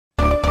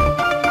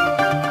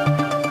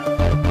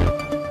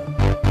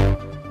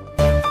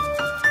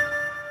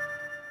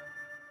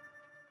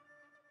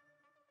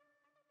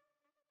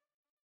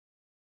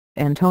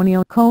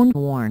Antonio Conte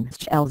warns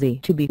Chelsea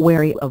to be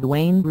wary of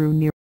Wayne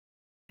Rooney.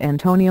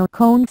 Antonio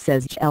Conte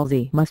says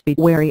Chelsea must be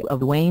wary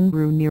of Wayne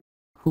Rooney,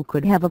 who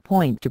could have a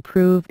point to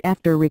prove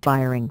after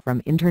retiring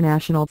from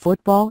international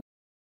football.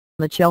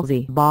 The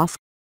Chelsea boss,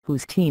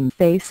 whose team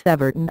face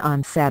Everton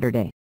on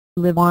Saturday,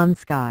 live on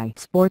Sky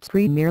Sports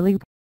Premier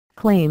League,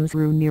 claims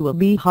Rooney will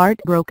be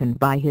heartbroken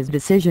by his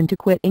decision to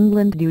quit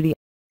England duty,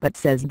 but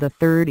says the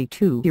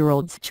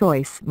 32-year-old's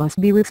choice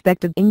must be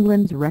respected.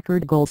 England's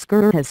record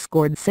goalscorer has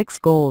scored 6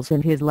 goals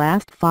in his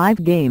last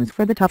 5 games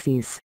for the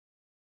Toffees,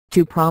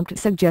 to prompt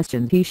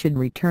suggestions he should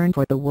return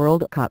for the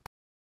World Cup.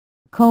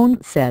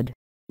 Conte said,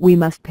 "We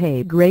must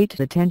pay great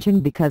attention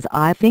because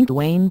I think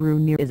Wayne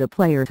Rooney is a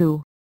player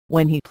who,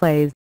 when he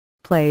plays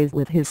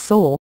with his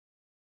soul.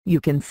 You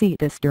can see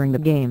this during the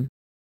game.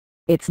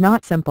 It's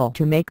not simple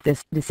to make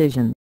this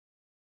decision.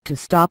 To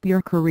stop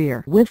your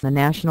career with the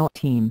national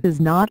team is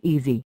not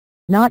easy.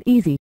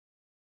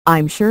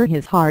 I'm sure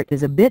his heart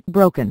is a bit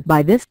broken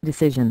by this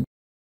decision.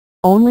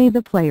 Only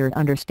the player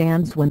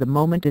understands when the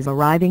moment is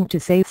arriving to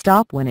say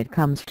stop when it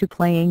comes to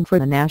playing for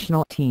the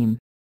national team.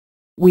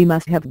 We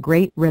must have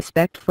great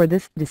respect for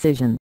this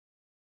decision."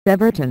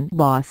 Everton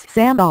boss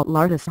Sam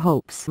Allardyce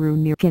hopes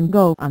Rooney can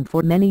go on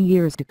for many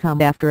years to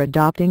come after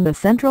adopting the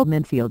central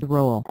midfield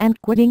role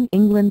and quitting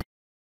England.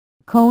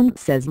 Conte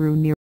says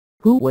Rooney,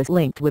 who was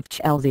linked with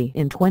Chelsea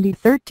in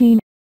 2013,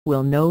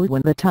 will know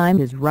when the time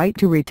is right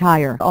to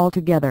retire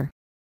altogether.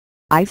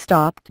 "I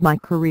stopped my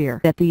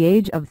career at the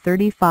age of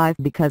 35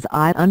 because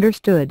I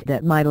understood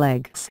that my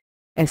legs,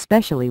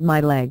 especially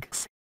my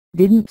legs,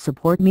 didn't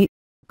support me,"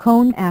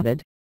 Conte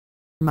added.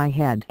 "My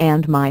head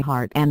and my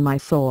heart and my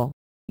soul,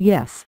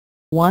 yes,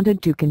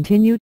 wanted to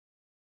continue.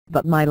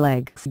 But my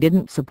legs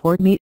didn't support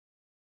me.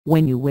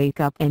 When you wake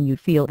up and you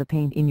feel the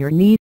pain in your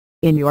knee,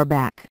 in your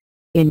back,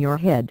 in your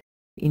head,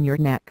 in your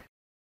neck.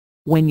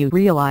 When you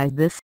realize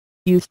this,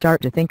 you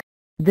start to think,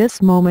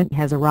 this moment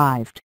has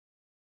arrived.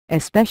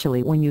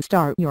 Especially when you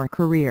start your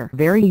career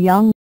very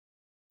young.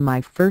 My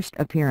first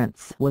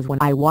appearance was when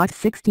I was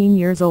 16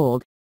 years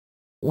old.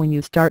 When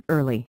you start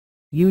early,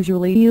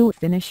 usually you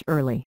finish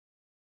early."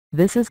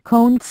 This is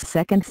Conte's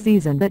second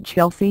season at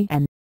Chelsea,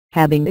 and,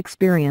 having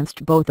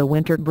experienced both a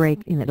winter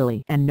break in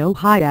Italy and no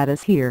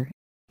hiatus here,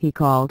 he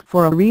called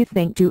for a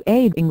rethink to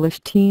aid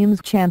English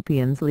teams'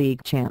 Champions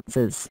League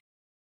chances.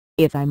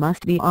 "If I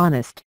must be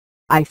honest,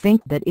 I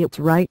think that it's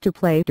right to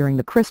play during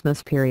the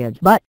Christmas period,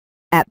 but,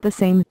 at the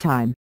same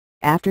time,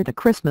 after the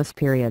Christmas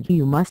period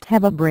you must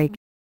have a break,"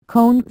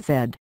 Conte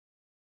said.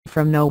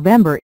 "From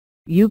November,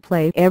 you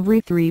play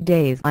every 3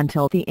 days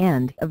until the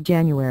end of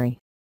January.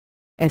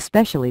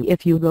 Especially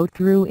if you go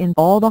through in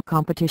all the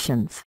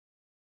competitions.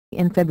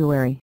 In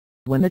February,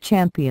 when the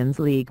Champions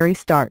League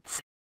restarts,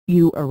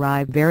 you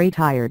arrive very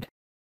tired.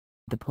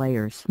 The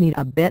players need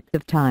a bit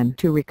of time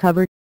to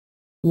recover.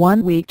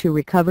 1 week to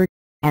recover,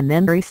 and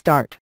then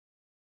restart.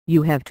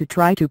 You have to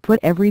try to put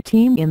every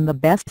team in the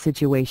best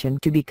situation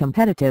to be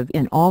competitive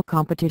in all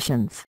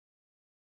competitions.